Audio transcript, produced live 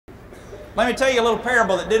Let me tell you a little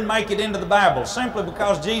parable that didn't make it into the Bible simply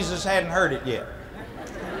because Jesus hadn't heard it yet.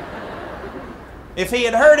 If he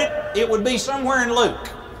had heard it, it would be somewhere in Luke.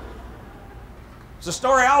 It's a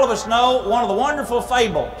story all of us know, one of the wonderful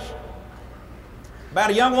fables about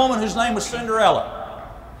a young woman whose name was Cinderella.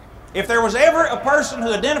 If there was ever a person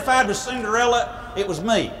who identified with Cinderella, it was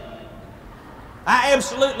me. I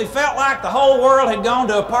absolutely felt like the whole world had gone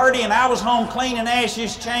to a party and I was home clean and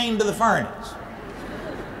ashes, chained to the furnace.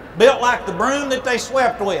 Built like the broom that they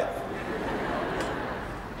swept with.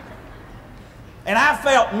 And I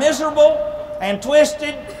felt miserable and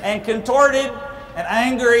twisted and contorted and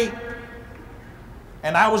angry,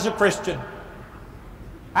 and I was a Christian.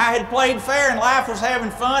 I had played fair and life was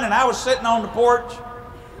having fun, and I was sitting on the porch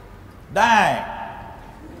dying.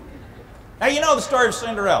 Now you know the story of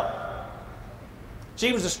Cinderella.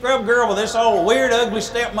 She was a scrub girl with this old weird ugly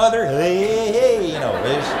stepmother. Hey, you know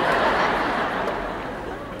this.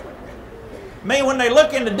 Me, when they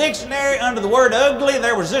look in the dictionary under the word ugly,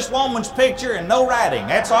 there was this woman's picture and no writing.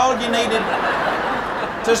 That's all you needed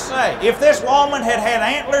to say. If this woman had had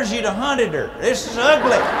antlers, you'd have hunted her. This is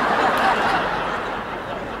ugly.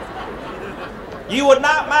 You would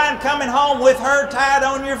not mind coming home with her tied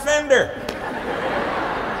on your fender.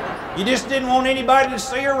 You just didn't want anybody to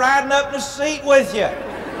see her riding up in the seat with you.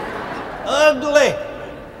 Ugly.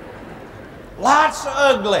 Lots of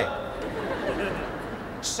ugly.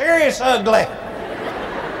 Serious ugly.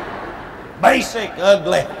 Basic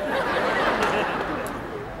ugly.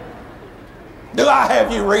 Do I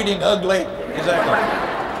have you reading ugly? Exactly.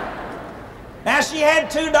 Now she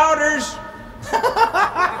had 2 daughters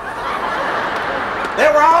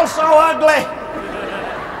that were also ugly.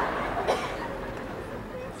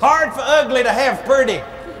 Hard for ugly to have pretty.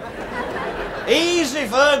 Easy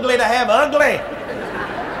for ugly to have ugly.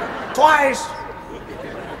 Twice.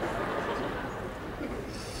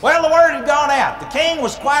 Well, the word had gone out. The king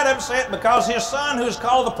was quite upset because his son, who was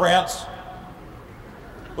called the prince,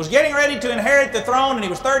 was getting ready to inherit the throne, and he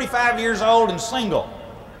was 35 years old and single.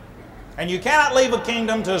 And you cannot leave a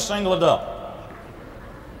kingdom to a single adult.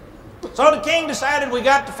 So the king decided we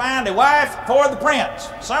got to find a wife for the prince.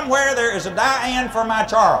 Somewhere there is a Diane for my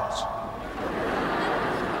Charles.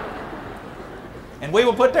 And we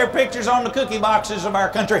will put their pictures on the cookie boxes of our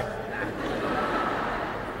country.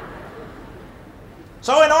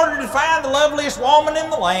 So in order to find the loveliest woman in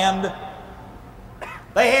the land,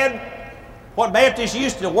 they had what Baptists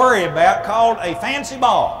used to worry about called a fancy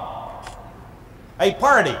ball, a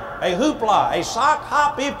party, a hoopla, a sock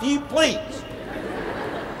hop, if you please.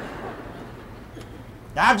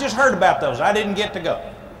 Now, I've just heard about those. I didn't get to go.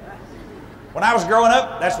 When I was growing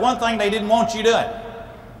up, that's one thing they didn't want you doing.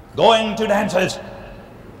 Going to dances.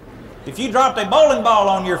 If you dropped a bowling ball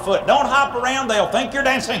on your foot, don't hop around, they'll think you're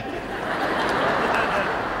dancing.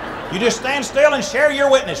 You just stand still and share your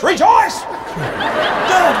witness. Rejoice!